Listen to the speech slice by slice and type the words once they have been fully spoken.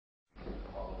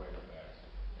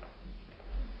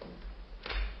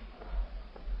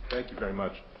Thank you very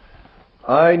much.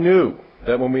 I knew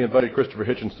that when we invited Christopher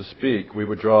Hitchens to speak, we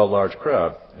would draw a large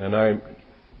crowd, and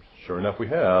sure enough we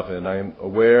have, and I am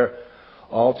aware,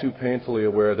 all too painfully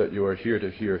aware, that you are here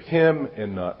to hear him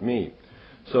and not me.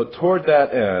 So toward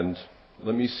that end,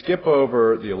 let me skip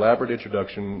over the elaborate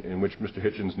introduction in which Mr.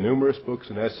 Hitchens' numerous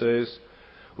books and essays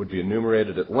would be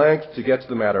enumerated at length to get to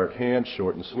the matter at hand,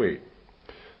 short and sweet.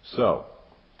 So,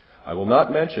 I will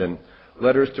not mention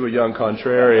Letters to a Young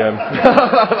Contrarian,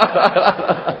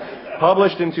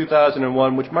 published in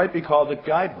 2001, which might be called a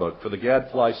guidebook for the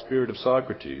gadfly spirit of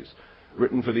Socrates,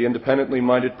 written for the independently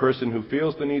minded person who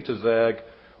feels the need to zag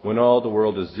when all the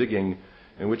world is zigging,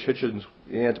 and which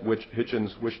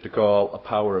Hitchens wished to call a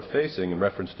power of facing in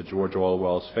reference to George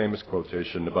Orwell's famous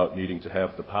quotation about needing to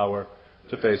have the power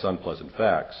to face unpleasant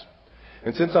facts.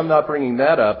 And since I'm not bringing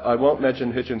that up, I won't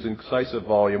mention Hitchens' incisive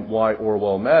volume, Why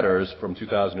Orwell Matters, from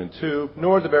 2002,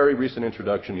 nor the very recent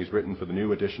introduction he's written for the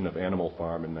new edition of Animal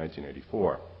Farm in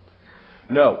 1984.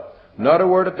 No, not a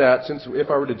word of that, since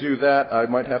if I were to do that, I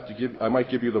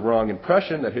might give you the wrong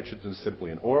impression that Hitchens is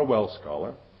simply an Orwell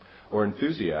scholar, or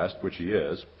enthusiast, which he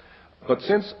is. But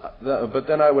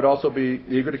then I would also be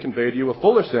eager to convey to you a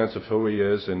fuller sense of who he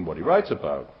is and what he writes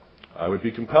about. I would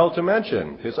be compelled to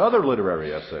mention his other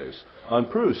literary essays on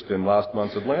Proust in last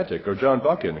month's Atlantic, or John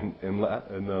Buchan in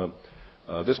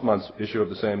this month's issue of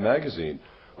the same magazine,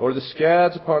 or the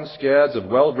scads upon scads of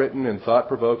well-written and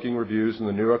thought-provoking reviews in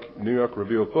the New York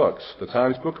Review of Books, the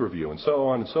Times Book Review, and so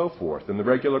on and so forth, in the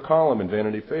regular column in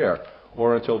Vanity Fair,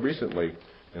 or until recently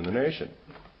in The Nation.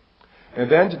 And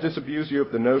then, to disabuse you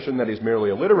of the notion that he's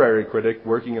merely a literary critic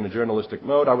working in a journalistic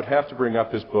mode, I would have to bring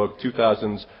up his book,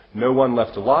 2000's No One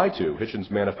Left to Lie To, Hitchens'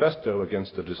 Manifesto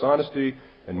Against the Dishonesty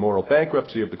and Moral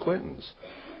Bankruptcy of the Clintons.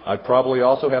 I'd probably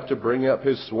also have to bring up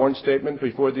his sworn statement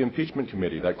before the impeachment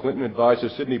committee that Clinton advisor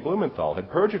Sidney Blumenthal had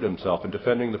perjured himself in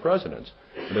defending the president,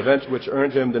 an event which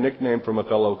earned him the nickname from a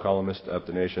fellow columnist at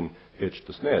The Nation, Hitch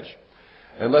the Snitch.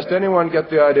 And lest anyone get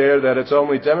the idea that it's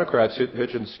only Democrats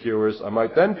Hitchens skewers, I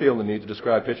might then feel the need to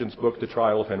describe Hitchens' book, The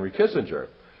Trial of Henry Kissinger,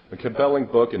 a compelling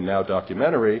book and now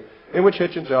documentary, in which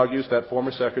Hitchens argues that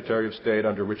former Secretary of State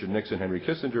under Richard Nixon, Henry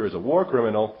Kissinger, is a war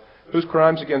criminal whose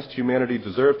crimes against humanity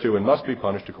deserve to and must be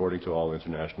punished according to all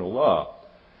international law.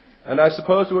 And I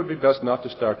suppose it would be best not to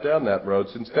start down that road,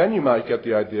 since then you might get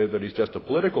the idea that he's just a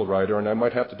political writer, and I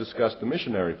might have to discuss the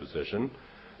missionary position,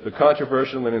 the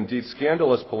controversial and indeed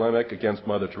scandalous polemic against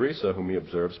Mother Teresa, whom he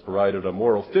observes provided a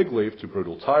moral fig leaf to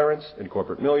brutal tyrants and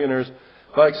corporate millionaires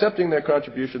by accepting their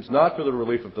contributions not for the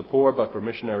relief of the poor, but for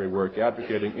missionary work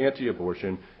advocating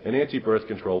anti-abortion and anti-birth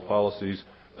control policies,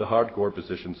 the hardcore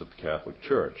positions of the Catholic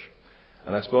Church.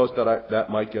 And I suppose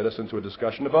that might get us into a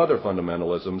discussion of other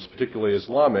fundamentalisms, particularly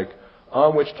Islamic,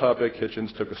 on which topic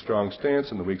Hitchens took a strong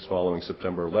stance in the weeks following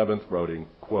September 11th, writing,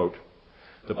 quote,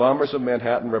 "The bombers of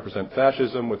Manhattan represent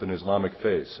fascism with an Islamic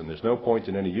face, and there's no point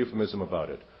in any euphemism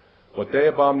about it. What they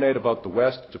abominate about the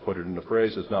West, to put it in a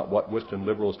phrase, is not what Western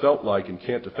liberals don't like and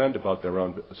can't defend about their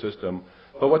own system,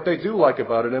 but what they do like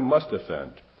about it and must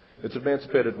defend. It's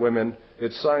emancipated women,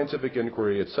 it's scientific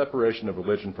inquiry, it's separation of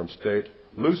religion from state.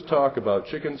 Loose talk about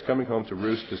chickens coming home to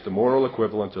roost is the moral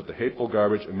equivalent of the hateful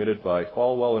garbage emitted by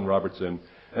Falwell and Robertson,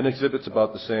 and exhibits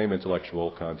about the same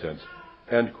intellectual content."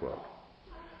 End quote.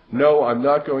 No, I'm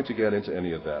not going to get into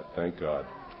any of that, thank God.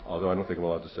 Although I don't think I'm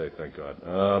allowed to say thank God.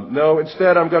 No,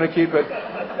 instead I'm going to keep it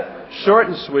short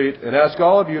and sweet and ask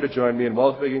all of you to join me in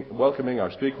welcoming our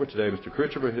speaker for today, Mr.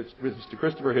 Christopher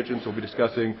Hitchens, who will be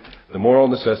discussing the moral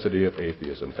necessity of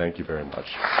atheism. Thank you very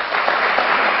much.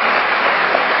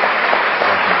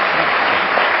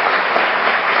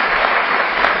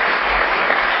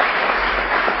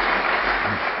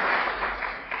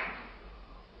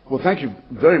 Well, thank you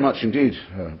very much indeed,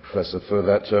 Professor, for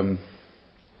that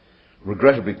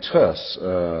regrettably terse,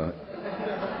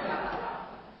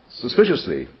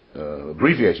 suspiciously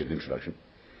abbreviated introduction.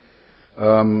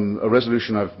 A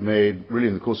resolution I've made really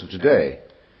in the course of today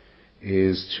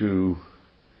is to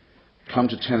come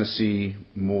to Tennessee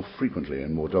more frequently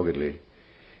and more doggedly.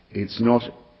 It's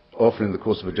not often in the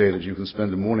course of a day that you can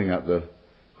spend the morning at the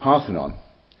Parthenon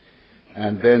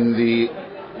and then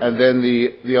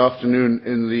the afternoon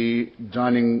in the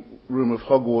dining room of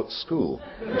Hogwarts School,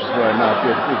 which is where I now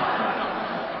appear to be.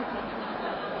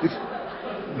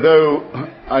 Though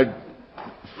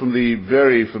from the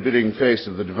very forbidding face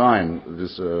of the divine,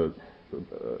 this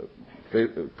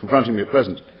confronting me at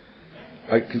present,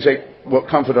 I can take what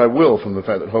comfort I will from the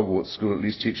fact that Hogwarts School at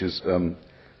least teaches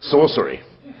sorcery.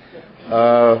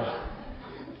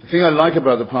 The thing I like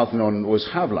about the Parthenon, always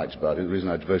have liked about it, the reason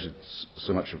I devoted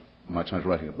so much of my time to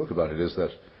writing a book about it, is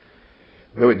that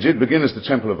though it did begin as the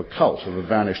temple of a cult of a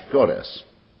vanished goddess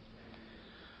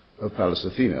of Pallas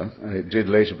Athena, and it did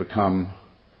later become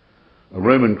a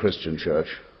Roman Christian church,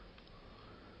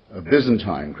 a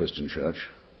Byzantine Christian church,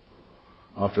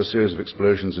 after a series of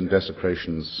explosions and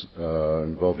desecrations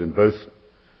involved in both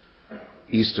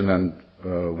Eastern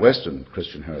and Western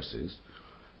Christian heresies,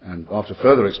 and after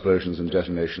further explosions and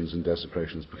detonations and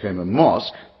desecrations became a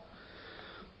mosque,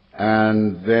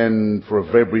 and then for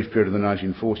a very brief period in the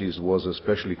 1940s was a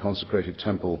specially consecrated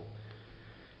temple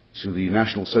to the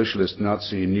National Socialist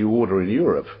Nazi New Order in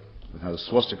Europe. It had a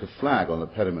swastika flag on the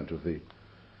pediment of the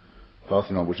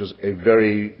Parthenon, which was a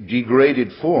very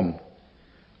degraded form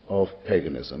of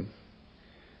paganism.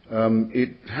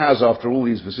 It has, after all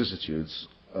these vicissitudes,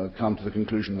 come to the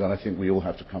conclusion that I think we all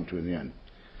have to come to in the end.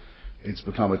 It's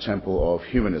become a temple of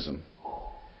humanism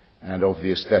and of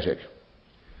the aesthetic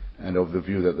and of the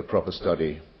view that the proper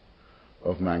study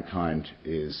of mankind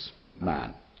is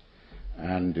man.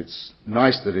 And it's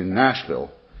nice that in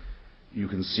Nashville you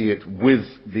can see it with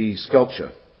the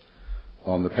sculpture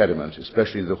on the pediment,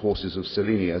 especially the horses of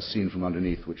Selene as seen from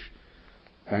underneath, which,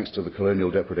 thanks to the colonial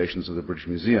depredations of the British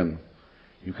Museum,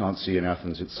 you can't see in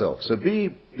Athens itself. So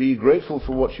be grateful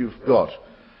for what you've got.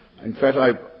 In fact,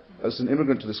 as an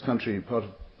immigrant to this country, part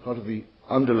of the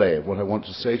underlay of what I want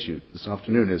to say to you this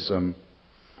afternoon is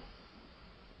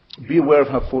be aware of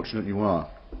how fortunate you are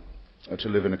to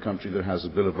live in a country that has a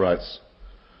Bill of Rights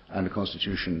and a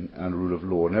Constitution and a rule of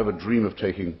law. Never dream of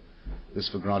taking this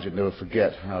for granted. Never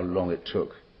forget how long it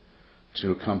took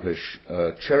to accomplish.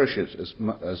 Cherish it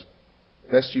as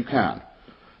best you can.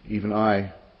 Even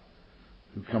I,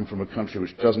 who come from a country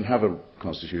which doesn't have a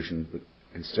constitution, but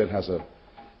instead has a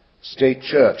state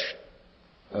church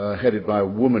headed by a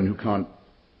woman who can't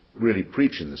really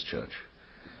preach in this church,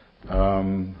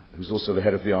 who's also the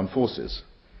head of the armed forces,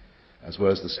 as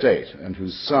well as the state, and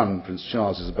whose son, Prince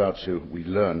Charles, is about to, we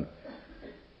learn,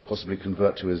 possibly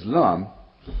convert to Islam.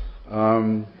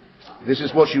 This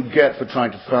is what you get for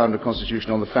trying to found a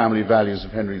constitution on the family values of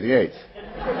Henry VIII.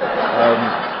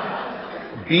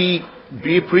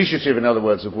 Be appreciative, in other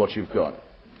words, of what you've got.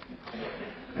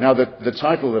 Now, the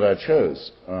title that I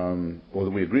chose, or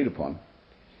that we agreed upon,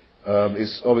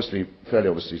 is obviously, fairly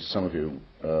obviously to some of you,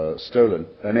 stolen,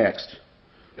 annexed,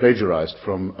 plagiarized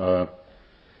from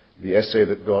the essay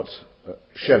that got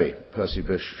Shelley, Percy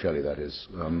Bysshe Shelley, that is,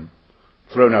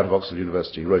 thrown out of Oxford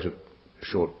University. He wrote a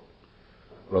short,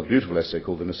 rather beautiful essay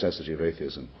called The Necessity of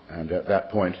Atheism. And at that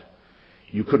point,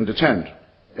 you couldn't attend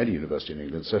any university in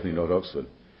England, certainly not Oxford,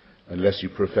 unless you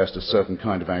professed a certain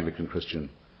kind of Anglican Christian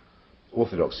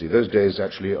orthodoxy. Those days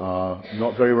actually are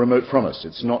not very remote from us.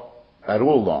 It's not at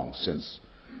all long since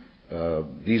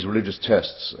these religious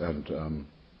tests and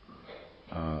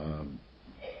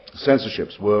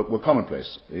censorships were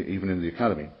commonplace, even in the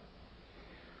academy.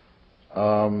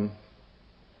 But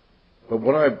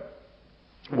what I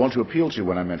want to appeal to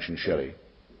when I mention Shelley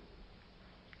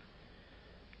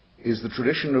is the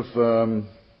tradition of,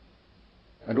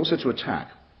 and also to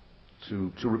attack,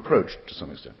 to reproach to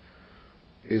some extent,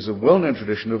 is a well-known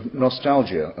tradition of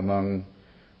nostalgia among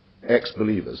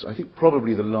ex-believers. I think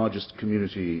probably the largest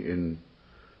community in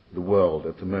the world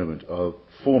at the moment are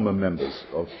former members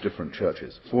of different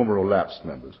churches, former or lapsed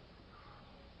members.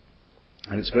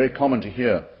 And it's very common to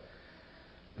hear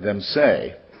them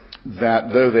say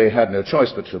that though they had no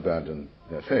choice but to abandon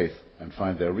their faith and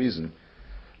find their reason,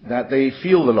 that they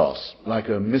feel the loss like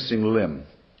a missing limb,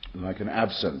 like an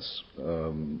absence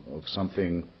of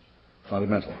something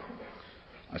fundamental.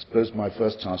 I suppose my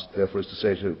first task, therefore, is to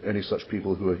say to any such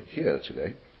people who are here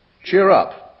today, cheer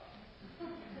up.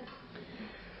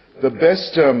 The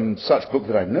best such book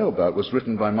that I know about was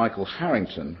written by Michael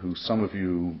Harrington, who some of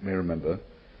you may remember.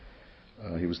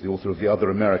 He was the author of The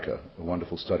Other America, a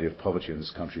wonderful study of poverty in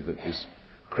this country that is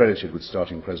credited with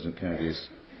starting President Kennedy's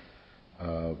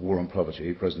war on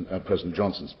poverty, President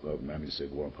Johnson's, I mean to say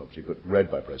war on poverty, but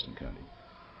read by President Kennedy.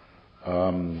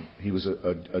 He was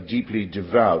a deeply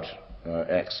devout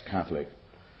ex-Catholic.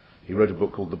 He wrote a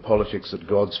book called The Politics at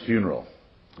God's Funeral,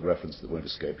 a reference that won't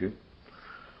escape you,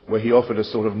 where he offered a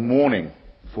sort of mourning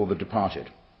for the departed.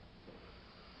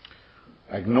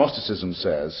 Agnosticism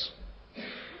says,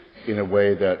 in a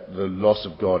way, that the loss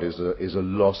of God is a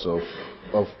loss of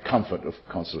comfort, of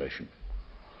consolation.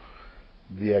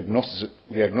 The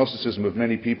agnosticism of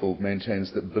many people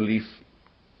maintains that belief,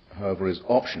 however, is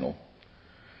optional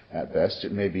at best.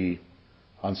 It may be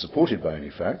unsupported by any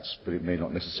facts, but it may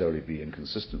not necessarily be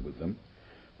inconsistent with them.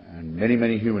 And many,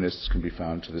 many humanists can be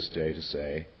found to this day to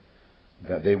say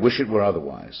that they wish it were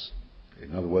otherwise.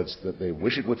 In other words, that they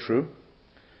wish it were true,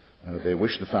 they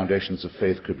wish the foundations of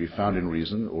faith could be found in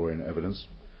reason or in evidence,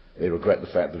 They regret the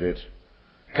fact that it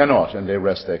cannot, and they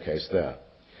rest their case there.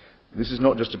 This is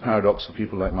not just a paradox for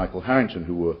people like Michael Harrington,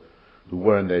 who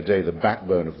were in their day the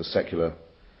backbone of the secular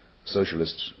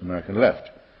socialist American left.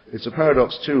 It's a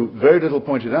paradox, too, very little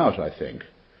pointed out, I think,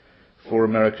 for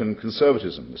American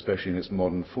conservatism, especially in its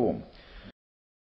modern form.